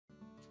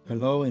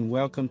Hello and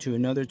welcome to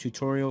another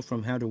tutorial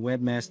from How to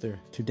Webmaster.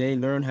 Today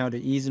learn how to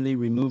easily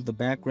remove the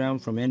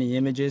background from any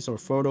images or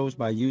photos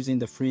by using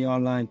the free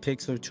online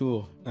Pixlr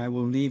tool. I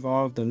will leave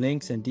all of the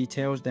links and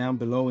details down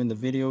below in the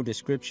video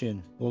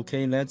description.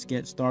 Okay, let's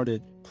get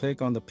started.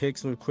 Click on the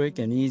Pixlr Quick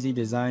and Easy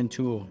Design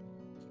tool.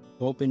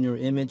 Open your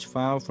image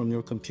file from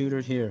your computer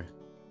here.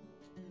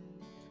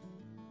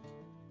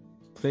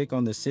 Click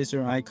on the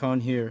scissor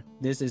icon here.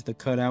 This is the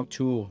Cutout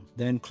tool.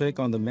 Then click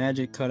on the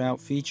Magic Cutout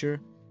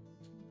feature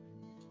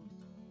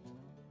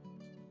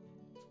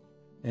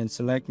and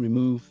select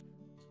Remove.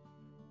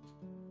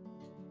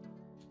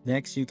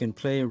 Next, you can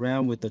play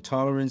around with the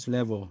tolerance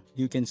level.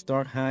 You can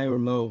start high or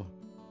low.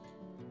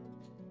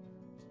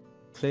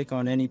 Click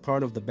on any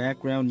part of the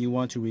background you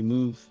want to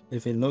remove.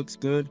 If it looks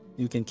good,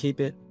 you can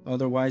keep it.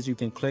 Otherwise, you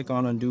can click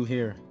on Undo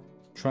here.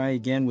 Try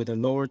again with a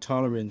lower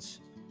tolerance.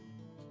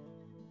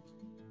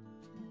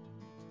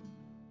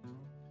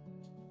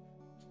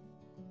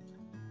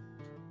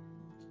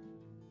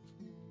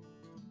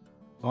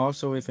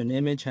 Also, if an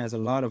image has a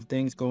lot of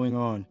things going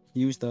on,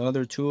 use the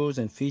other tools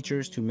and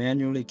features to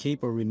manually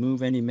keep or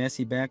remove any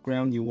messy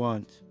background you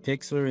want.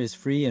 Pixlr is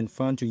free and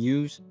fun to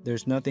use.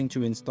 There's nothing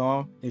to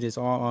install. It is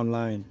all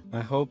online.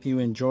 I hope you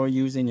enjoy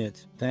using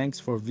it. Thanks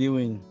for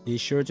viewing. Be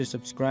sure to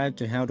subscribe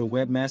to How to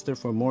Webmaster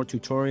for more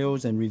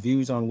tutorials and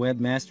reviews on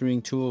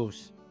webmastering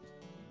tools.